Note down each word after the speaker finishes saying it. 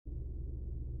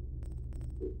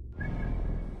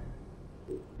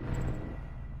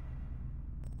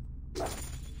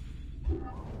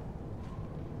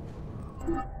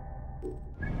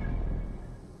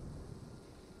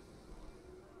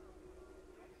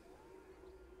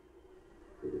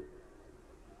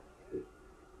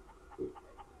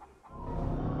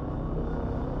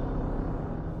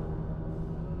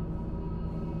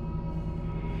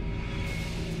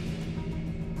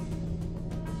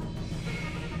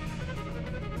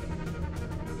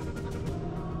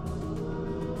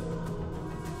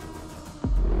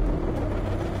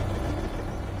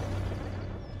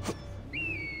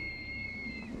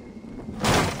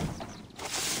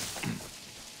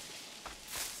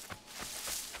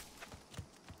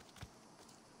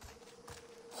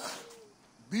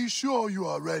Be sure you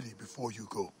are ready before you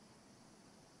go.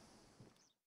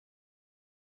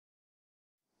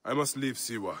 I must leave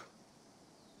Siwa.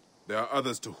 There are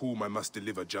others to whom I must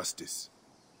deliver justice.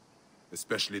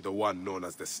 Especially the one known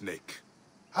as the Snake.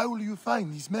 How will you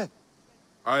find these men?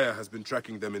 Aya has been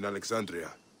tracking them in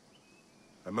Alexandria.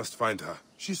 I must find her.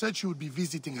 She said she would be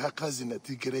visiting her cousin at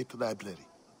the Great Library.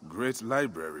 Great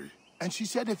Library? And she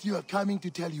said if you are coming to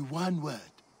tell you one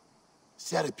word.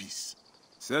 Serapis.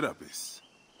 Serapis?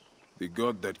 The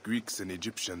god that Greeks and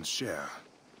Egyptians share.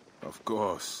 Of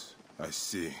course, I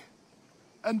see.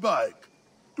 And Bike,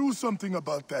 do something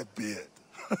about that beard.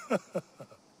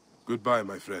 Goodbye,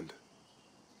 my friend.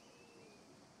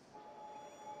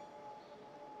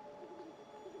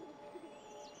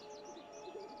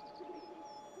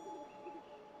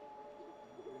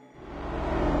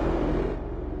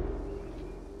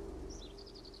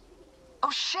 Oh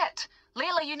shit!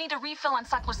 Layla, you need a refill on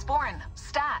cyclosporin.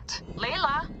 Stat.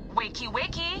 Layla! Wakey,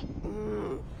 wakey!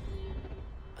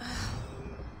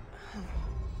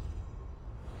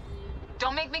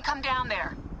 Don't make me come down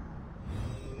there.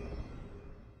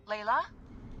 Layla?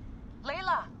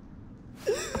 Layla!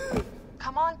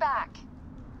 Come on back.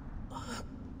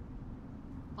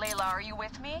 Layla, are you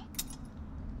with me?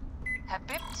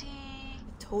 Habibti. I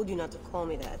told you not to call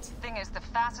me that. Thing is, the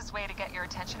fastest way to get your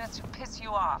attention is to piss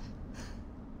you off.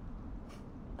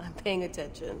 I'm paying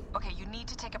attention. Okay, you need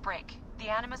to take a break. The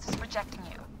Animus is rejecting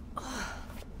you.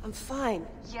 I'm fine.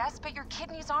 Yes, but your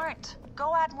kidneys aren't.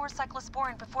 Go add more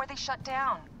cyclosporin before they shut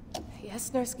down.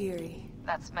 Yes, Nurse Geary.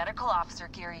 That's Medical Officer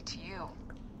Geary to you.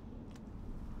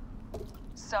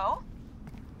 So?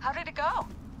 How did it go?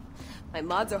 My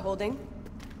mods are holding.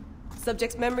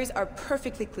 Subject's memories are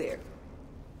perfectly clear.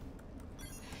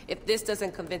 If this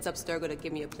doesn't convince Abstergo to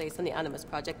give me a place on the Animus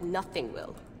Project, nothing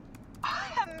will.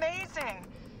 Amazing!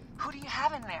 Who do you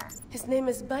have in there? His name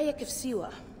is Bayek of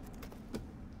Siwa.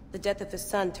 The death of his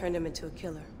son turned him into a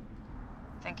killer.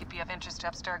 Think he'd be of interest to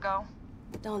Abstergo?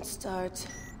 Don't start.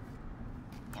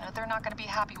 You know, they're not gonna be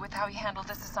happy with how he handled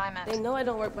this assignment. They know I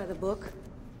don't work by the book.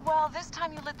 Well, this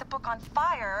time you lit the book on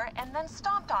fire and then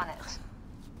stomped on it.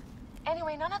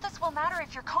 Anyway, none of this will matter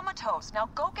if you're comatose. Now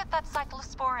go get that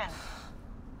cyclosporin.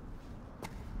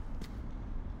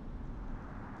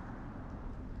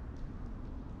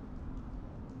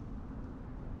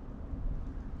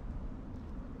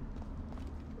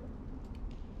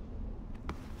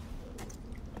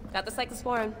 Got the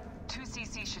cyclosporin. 2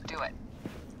 cc should do it.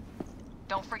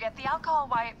 Don't forget the alcohol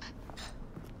wipe.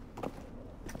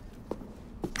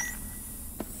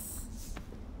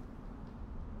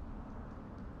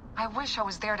 I wish I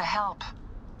was there to help.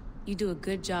 You do a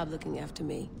good job looking after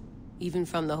me, even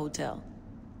from the hotel.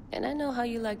 And I know how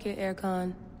you like your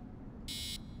aircon.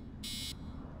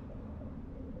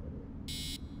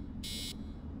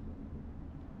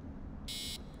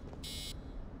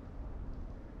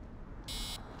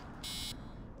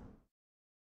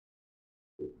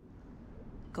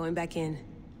 Going back in.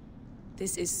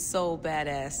 This is so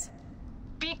badass.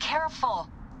 Be careful!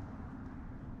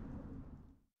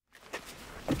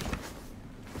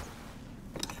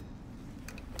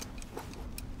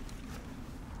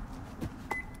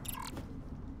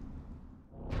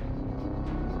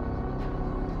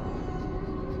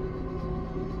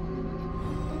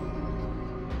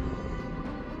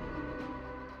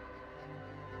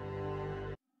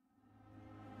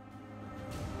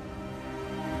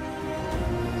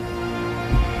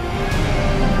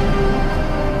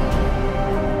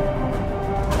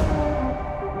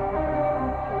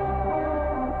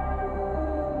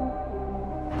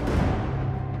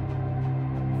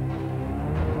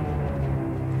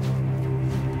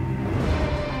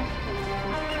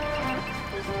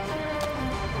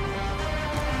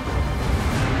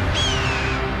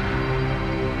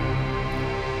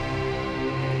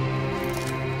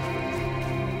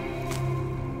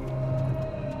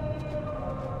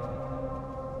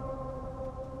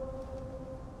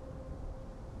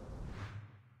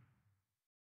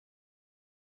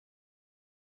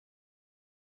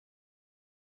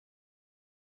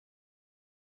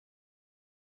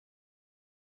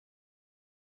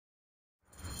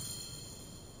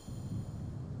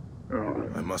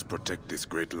 I must protect this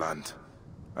great land.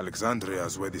 Alexandria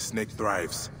is where the snake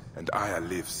thrives, and Aya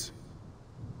lives.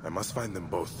 I must find them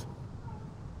both.